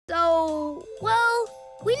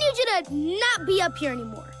need you to not be up here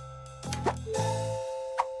anymore.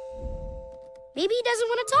 Maybe he doesn't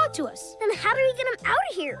want to talk to us. Then how do we get him out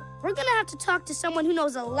of here? We're gonna have to talk to someone who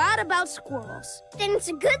knows a lot about squirrels. Then it's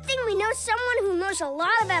a good thing we know someone who knows a lot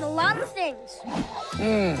about a lot of things.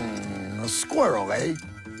 A squirrel, eh?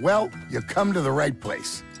 Well, you come to the right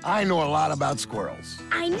place. I know a lot about squirrels.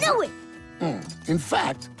 I knew it! In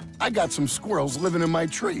fact, I got some squirrels living in my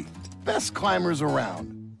tree. Best climbers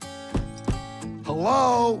around.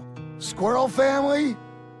 Hello? Squirrel family?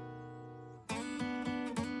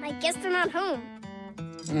 I guess they're not home.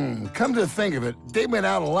 Come to think of it, they've been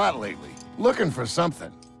out a lot lately, looking for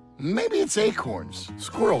something. Maybe it's acorns.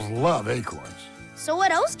 Squirrels love acorns. So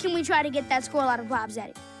what else can we try to get that squirrel out of Bob's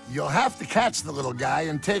attic? You'll have to catch the little guy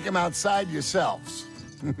and take him outside yourselves.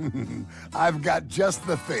 I've got just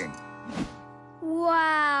the thing.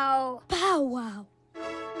 Wow. Bow wow.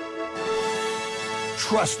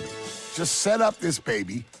 Trust me, just set up this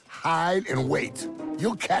baby, hide and wait.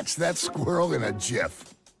 You'll catch that squirrel in a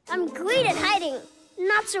jiff. I'm great at hiding,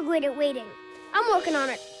 not so great at waiting. I'm working on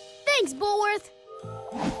it. Thanks, Bullworth.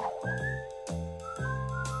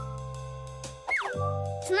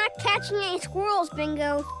 It's not catching any squirrels,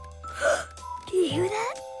 Bingo. Do you hear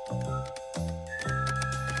that?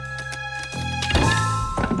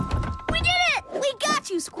 We did it! We got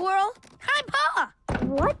you, squirrel. Hi, Pa.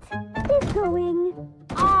 What is going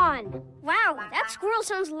on? Wow, that squirrel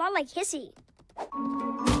sounds a lot like Hissy.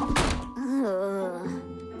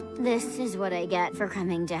 This is what I get for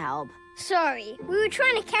coming to help. Sorry, we were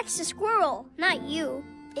trying to catch the squirrel, not you.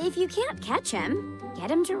 If you can't catch him, get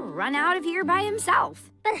him to run out of here by himself.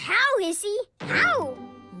 But how, Hissy? How?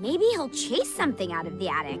 Maybe he'll chase something out of the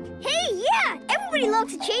attic. Hey, yeah! Everybody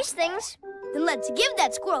loves to chase things. Then let's give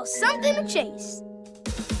that squirrel something to chase.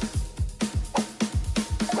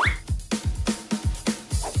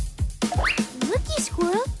 Looky,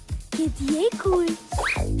 squirrel. Get the acorn.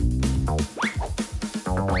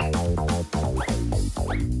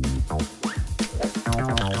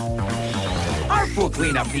 Arf will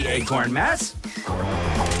clean up the acorn mess.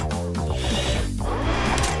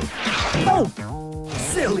 Oh!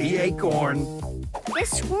 Silly acorn.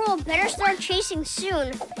 This squirrel better start chasing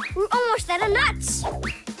soon. We're almost out of nuts.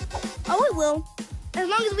 Oh, it will. As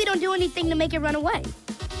long as we don't do anything to make it run away.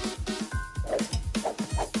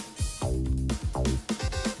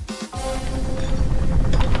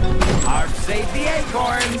 Arf saved the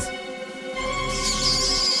acorns.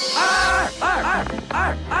 Arf! Arf!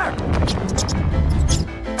 Arf! Arf!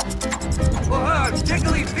 Whoa,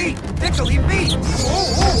 tickly feet! Tickly feet! Oh,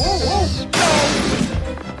 oh, oh, oh!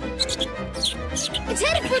 It's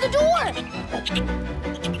headed for the door!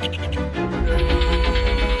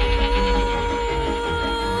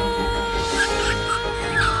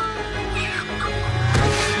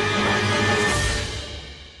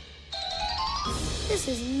 This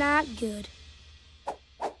is not good.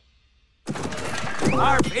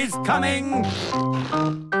 Arf is coming!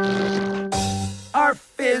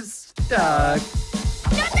 Arf is stuck.